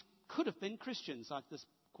 These could have been Christians. There's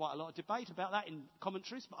quite a lot of debate about that in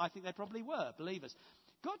commentaries, but I think they probably were believers.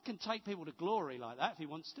 God can take people to glory like that if he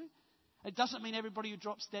wants to. It doesn't mean everybody who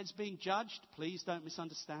drops dead is being judged. Please don't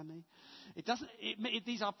misunderstand me.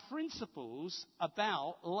 These are principles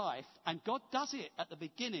about life, and God does it at the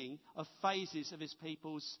beginning of phases of his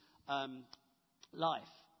people's life.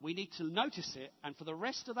 We need to notice it, and for the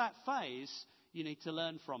rest of that phase, you need to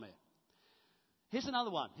learn from it. Here's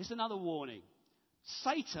another one. Here's another warning.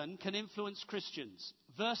 Satan can influence Christians.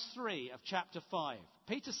 Verse 3 of chapter 5.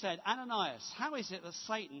 Peter said, Ananias, how is it that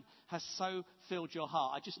Satan has so filled your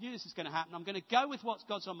heart? I just knew this was going to happen. I'm going to go with what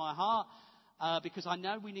God's on my heart because I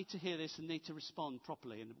know we need to hear this and need to respond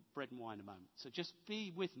properly in the bread and wine a moment. So just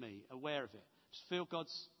be with me, aware of it. Just feel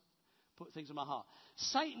God's put things on my heart.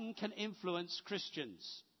 Satan can influence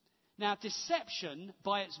Christians. Now, deception,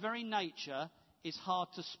 by its very nature, is hard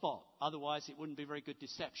to spot. Otherwise, it wouldn't be very good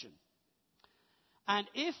deception. And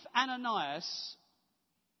if Ananias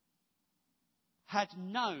had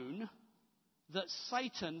known that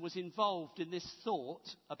Satan was involved in this thought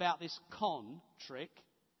about this con trick,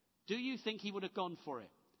 do you think he would have gone for it?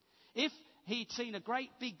 If he'd seen a great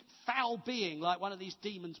big foul being like one of these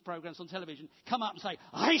demons programs on television come up and say,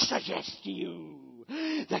 I suggest to you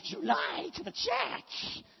that you lie to the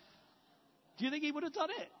church, do you think he would have done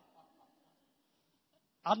it?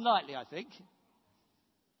 Unlikely, I think.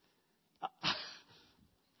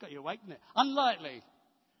 Got you awake, didn't it? Unlikely.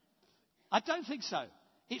 I don't think so.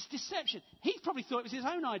 It's deception. He probably thought it was his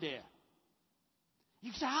own idea.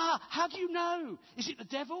 You say, how do you know? Is it the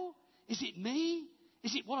devil? Is it me?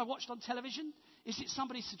 Is it what I watched on television? Is it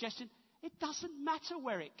somebody suggesting? It doesn't matter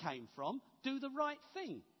where it came from. Do the right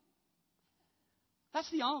thing. That's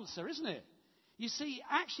the answer, isn't it? You see, it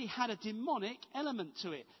actually had a demonic element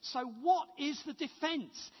to it. So what is the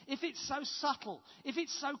defense? If it's so subtle, if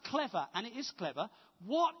it's so clever, and it is clever,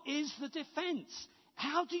 what is the defense?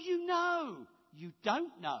 How do you know? You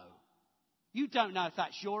don't know. You don't know if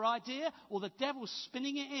that's your idea or the devil's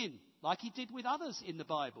spinning it in, like he did with others in the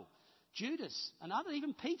Bible. Judas and others,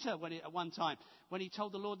 even Peter at one time, when he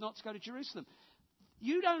told the Lord not to go to Jerusalem.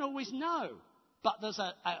 You don't always know, but there's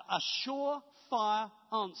a surefire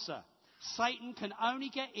answer. Satan can only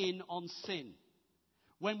get in on sin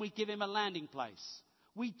when we give him a landing place.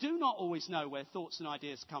 We do not always know where thoughts and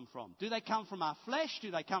ideas come from. Do they come from our flesh?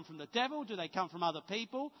 Do they come from the devil? Do they come from other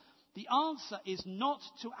people? The answer is not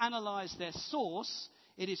to analyze their source.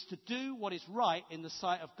 It is to do what is right in the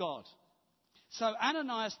sight of God. So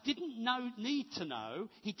Ananias He did not need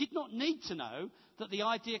to know that the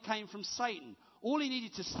idea came from Satan. All he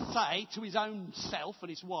needed to say to his own self and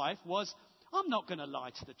his wife was, I'm not going to lie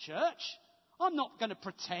to the church. I'm not going to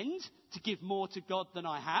pretend to give more to God than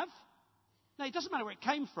I have. Now, it doesn't matter where it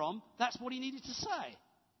came from. That's what he needed to say.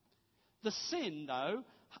 The sin, though,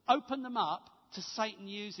 opened them up to Satan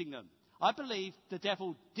using them. I believe the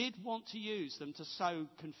devil did want to use them to sow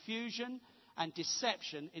confusion and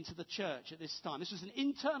deception into the church at this time. This was an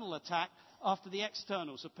internal attack after the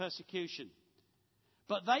externals of persecution.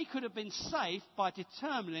 But they could have been safe by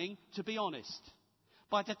determining to be honest,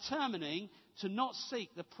 by determining to not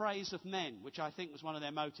seek the praise of men, which I think was one of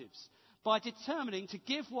their motives, by determining to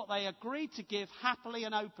give what they agreed to give happily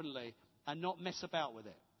and openly and not mess about with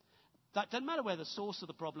it. That doesn't matter where the source of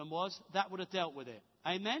the problem was, that would have dealt with it.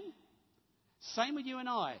 Amen? Same with you and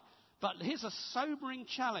I. But here's a sobering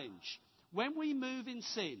challenge. When we move in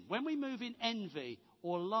sin, when we move in envy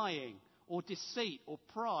or lying or deceit or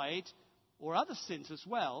pride or other sins as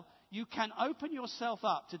well, you can open yourself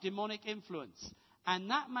up to demonic influence.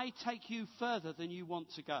 And that may take you further than you want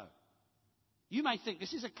to go. You may think,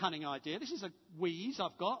 this is a cunning idea. This is a wheeze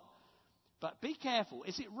I've got. But be careful.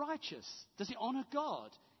 Is it righteous? Does it honour God?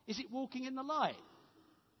 Is it walking in the light?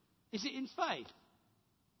 Is it in faith?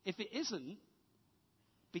 If it isn't,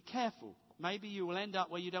 be careful. Maybe you will end up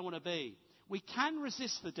where you don't want to be. We can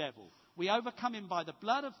resist the devil. We overcome him by the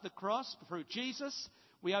blood of the cross through Jesus.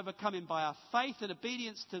 We overcome him by our faith and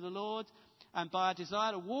obedience to the Lord, and by our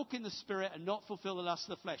desire to walk in the Spirit and not fulfill the lust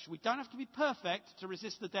of the flesh. We don't have to be perfect to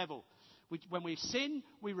resist the devil. When we sin,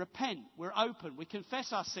 we repent, we're open, we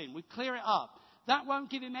confess our sin, we clear it up. That won't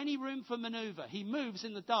give him any room for maneuver. He moves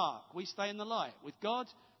in the dark, we stay in the light with God,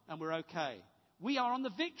 and we're okay. We are on the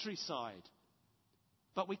victory side.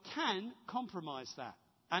 But we can compromise that.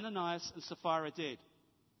 Ananias and Sapphira did.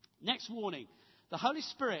 Next warning, the Holy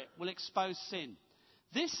Spirit will expose sin.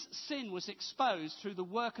 This sin was exposed through the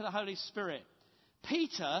work of the Holy Spirit.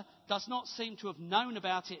 Peter does not seem to have known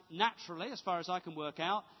about it naturally, as far as I can work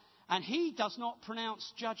out, and he does not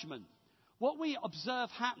pronounce judgment. What we observe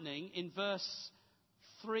happening in verse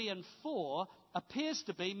 3 and 4 appears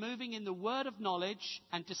to be moving in the word of knowledge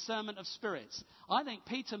and discernment of spirits. I think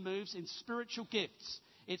Peter moves in spiritual gifts.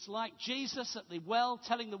 It's like Jesus at the well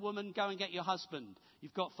telling the woman, go and get your husband.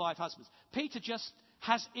 You've got 5 husbands. Peter just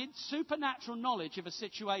has supernatural knowledge of a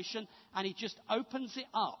situation, and he just opens it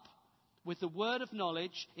up with the word of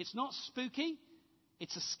knowledge. It's not spooky.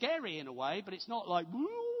 It's scary in a way, but it's not like, woo.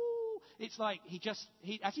 It's like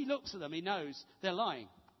as he looks at them, he knows they're lying.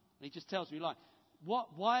 And he just tells me, like,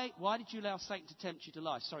 why did you allow Satan to tempt you to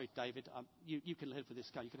lie? Sorry, David, you can live with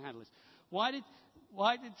this guy. You can handle this. Why did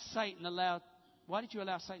you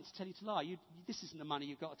allow Satan to tell you to lie? This isn't the money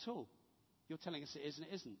you've got at all. You're telling us it is and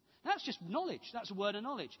it isn't. That's just knowledge. That's a word of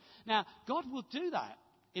knowledge. Now, God will do that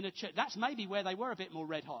in a church. That's maybe where they were a bit more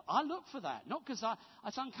red hot. I look for that, not because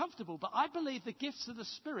it's uncomfortable, but I believe the gifts of the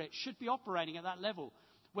Spirit should be operating at that level,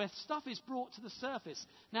 where stuff is brought to the surface.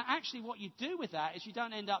 Now, actually, what you do with that is you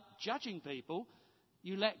don't end up judging people.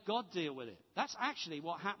 You let God deal with it. That's actually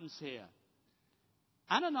what happens here.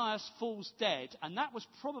 Ananias falls dead, and that was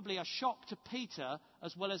probably a shock to Peter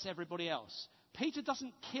as well as everybody else. Peter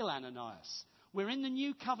doesn't kill Ananias. We're in the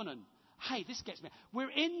new covenant. Hey, this gets me. We're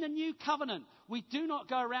in the new covenant. We do not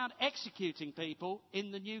go around executing people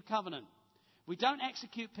in the new covenant. We don't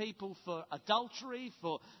execute people for adultery,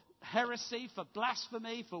 for heresy, for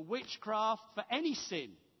blasphemy, for witchcraft, for any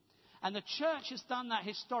sin. And the church has done that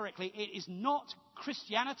historically. It is not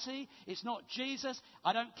Christianity. It's not Jesus.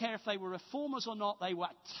 I don't care if they were reformers or not. They were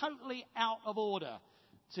totally out of order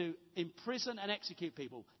to imprison and execute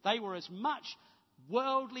people. They were as much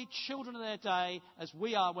worldly children of their day as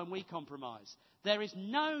we are when we compromise. There is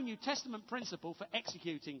no New Testament principle for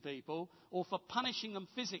executing people or for punishing them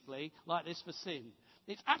physically like this for sin.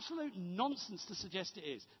 It's absolute nonsense to suggest it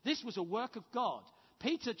is. This was a work of God.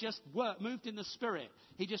 Peter just moved in the Spirit.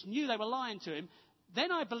 He just knew they were lying to him.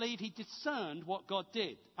 Then I believe he discerned what God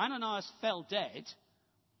did. Ananias fell dead,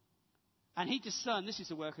 and he discerned this is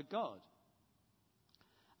the work of God.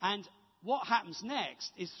 And what happens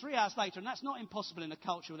next is 3 hours later, and that's not impossible in a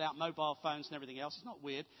culture without mobile phones and everything else. It's not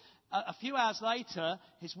weird. A few hours later,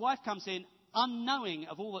 his wife comes in, unknowing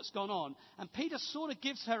of all that's gone on. And Peter sort of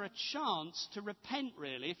gives her a chance to repent,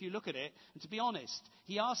 really, if you look at it, and to be honest.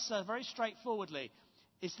 He asks her very straightforwardly,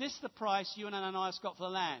 is this the price you and Ananias got for the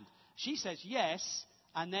land? She says yes,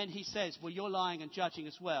 and then he says, well, you're lying and judging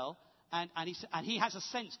as well. And he has a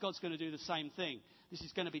sense God's going to do the same thing. This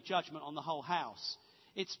is going to be judgment on the whole house.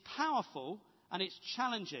 It's powerful, and it's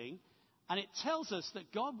challenging, and it tells us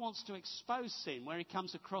that God wants to expose sin where he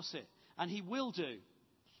comes across it, and he will do.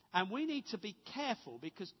 And we need to be careful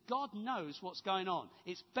because God knows what's going on.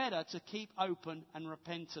 It's better to keep open and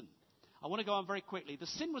repentant. I want to go on very quickly. The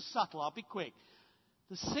sin was subtle. I'll be quick.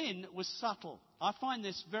 The sin was subtle. I find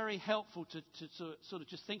this very helpful to sort of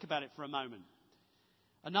just think about it for a moment.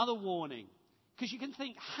 Another warning. Because you can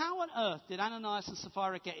think, how on earth did Ananias and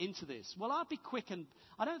Sapphira get into this? Well, I'll be quick, and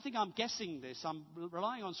I don't think I'm guessing this. I'm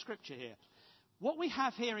relying on Scripture here. What we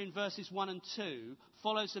have here in verses 1 and 2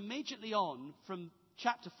 follows immediately on from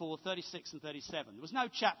chapter 4, 36 and 37. There was no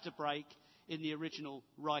chapter break in the original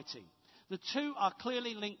writing. The two are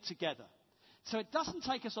clearly linked together. So it doesn't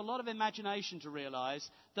take us a lot of imagination to realize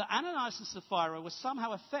that Ananias and Sapphira were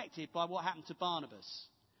somehow affected by what happened to Barnabas.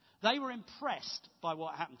 They were impressed by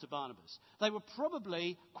what happened to Barnabas. They were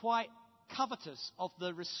probably quite covetous of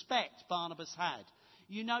the respect Barnabas had.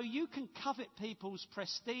 You know, you can covet people's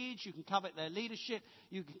prestige, you can covet their leadership,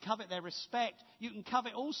 you can covet their respect, you can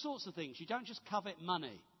covet all sorts of things. You don't just covet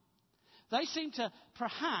money. They seem to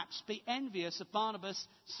perhaps be envious of Barnabas'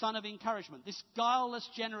 son of encouragement, this guileless,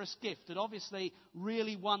 generous gift that obviously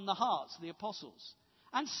really won the hearts of the apostles.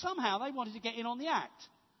 And somehow they wanted to get in on the act.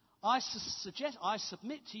 I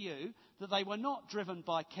submit to you that they were not driven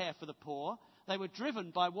by care for the poor. They were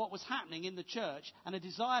driven by what was happening in the church and a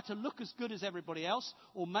desire to look as good as everybody else,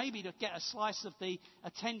 or maybe to get a slice of the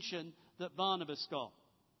attention that Barnabas got.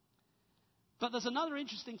 But there's another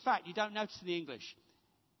interesting fact you don't notice in the English.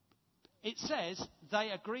 it says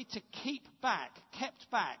they agreed to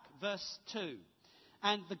kept back, verse 2.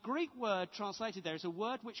 And the Greek word translated there is a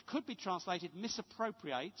word which could be translated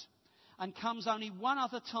misappropriate and comes only one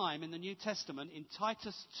other time in the New Testament, in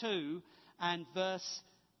Titus 2 and verse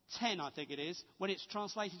 10, I think it is, when it's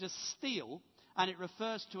translated as steal, and it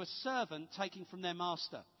refers to a servant taking from their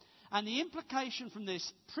master. And the implication from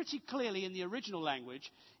this, pretty clearly in the original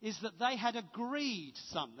language, is that they had agreed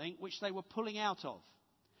something which they were pulling out of.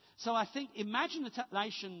 So I think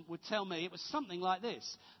imagination would tell me it was something like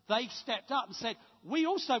this. They stepped up and said, we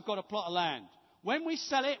also got a plot of land. When we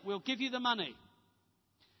sell it, we'll give you the money.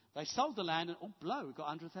 They sold the land and, oh, blow, we got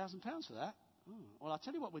 £100,000 for that. Oh, well, I'll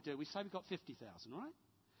tell you what we'll do. We say we got 50,000, right?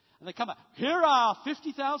 And they come back, here are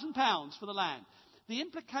 £50,000 for the land. The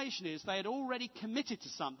implication is they had already committed to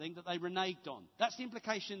something that they reneged on. That's the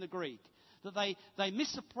implication in the Greek, that they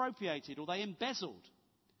misappropriated or they embezzled.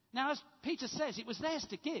 Now, as Peter says, it was theirs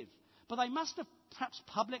to give, but they must have perhaps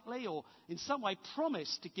publicly or in some way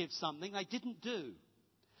promised to give something they didn't do.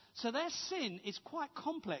 So their sin is quite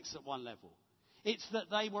complex at one level. It's that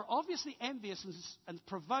they were obviously envious and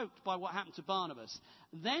provoked by what happened to Barnabas,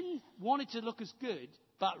 then wanted to look as good,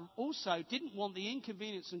 but also didn't want the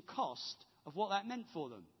inconvenience and cost of what that meant for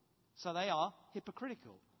them. So they are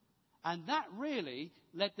hypocritical. And that really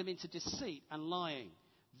led them into deceit and lying.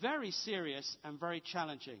 Very serious and very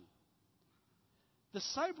challenging. The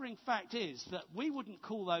sobering fact is that we wouldn't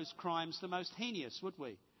call those crimes the most heinous, would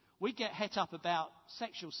we? We get het up about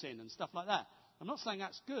sexual sin and stuff like that. I'm not saying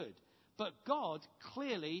that's good, but God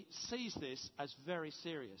clearly sees this as very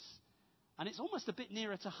serious. And it's almost a bit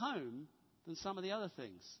nearer to home than some of the other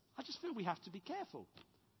things. I just feel we have to be careful.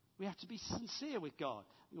 We have to be sincere with God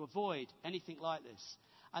to avoid anything like this.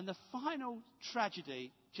 And the final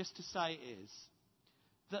tragedy, just to say, is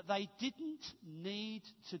that they didn't need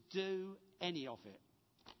to do any of it.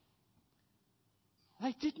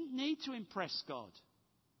 They didn't need to impress God.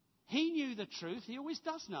 He knew the truth. He always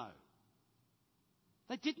does know.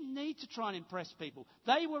 They didn't need to try and impress people.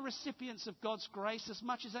 They were recipients of God's grace as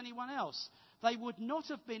much as anyone else. They would not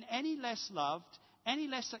have been any less loved, any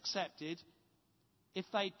less accepted, if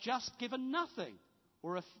they'd just given nothing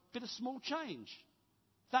or a bit of small change.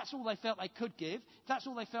 That's all they felt they could give. That's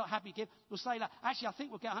all they felt happy to give. We'll say, like, actually, I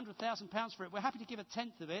think we'll get £100,000 for it. We're happy to give a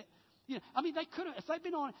tenth of it. You know, I mean, they could have, if they'd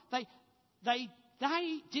been on, they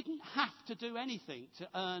didn't have to do anything to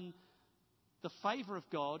earn the favour of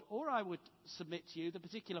God, or I would submit to you, the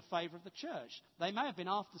particular favour of the church. They may have been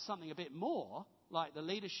after something a bit more, like the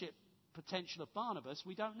leadership potential of Barnabas.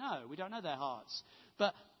 We don't know. We don't know their hearts.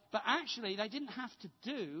 But actually, they didn't have to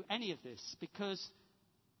do any of this, because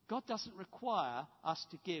God doesn't require us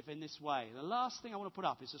to give in this way. The last thing I want to put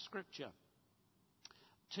up is a scripture.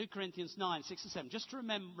 2 Corinthians 9, 6 and 7. Just to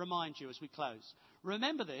remind you as we close.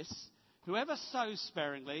 Remember this. Whoever sows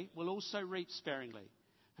sparingly will also reap sparingly.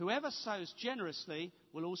 Whoever sows generously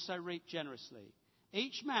will also reap generously.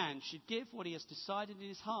 Each man should give what he has decided in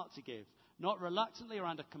his heart to give, not reluctantly or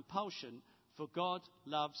under compulsion, for God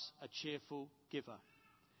loves a cheerful giver.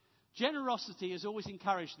 Generosity is always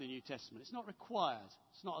encouraged in the New Testament. It's not required.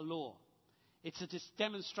 It's not a law. It's a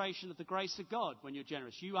demonstration of the grace of God when you're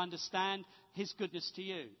generous. You understand His goodness to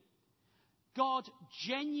you. God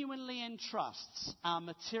genuinely entrusts our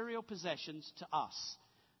material possessions to us.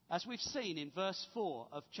 As we've seen in verse 4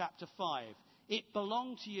 of chapter 5, it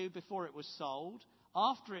belonged to you before it was sold.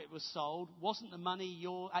 After it was sold, wasn't the money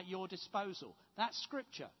at your disposal? That's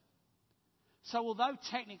Scripture. So although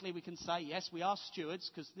technically we can say, yes, we are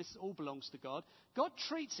stewards because this all belongs to God, God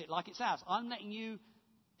treats it like it's ours. I'm letting you,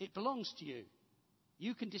 it belongs to you.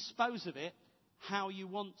 You can dispose of it how you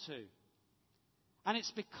want to. And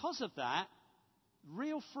it's because of that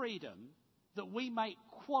real freedom that we make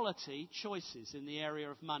quality choices in the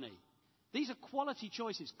area of money. These are quality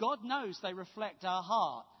choices. God knows they reflect our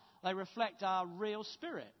heart. They reflect our real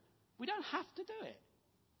spirit. We don't have to do it.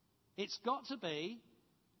 It's got to be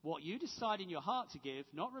what you decide in your heart to give,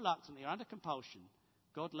 not reluctantly or under compulsion.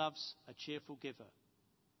 God loves a cheerful giver.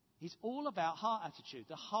 He's all about heart attitude,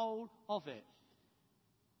 the whole of it.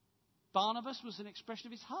 Barnabas was an expression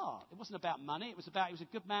of his heart. It wasn't about money. It was about he was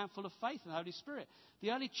a good man full of faith and the Holy Spirit.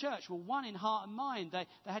 The early church were one in heart and mind. They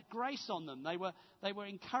had grace on them. They were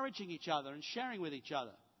encouraging each other and sharing with each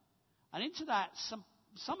other. And into that,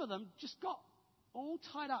 some of them just got all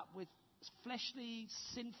tied up with fleshly,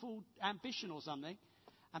 sinful ambition or something,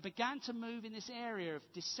 and began to move in this area of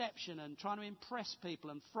deception and trying to impress people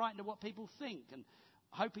and frightened of what people think and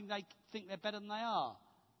hoping they think they're better than they are.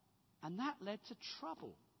 And that led to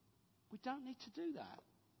trouble. We don't need to do that.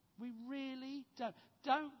 We really don't.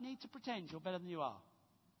 Don't need to pretend you're better than you are.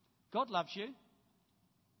 God loves you.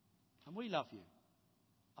 And we love you.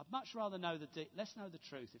 I'd much rather know let's know the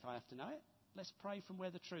truth if I have to know it. Let's pray from where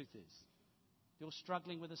the truth is. If you're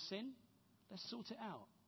struggling with a sin, let's sort it out.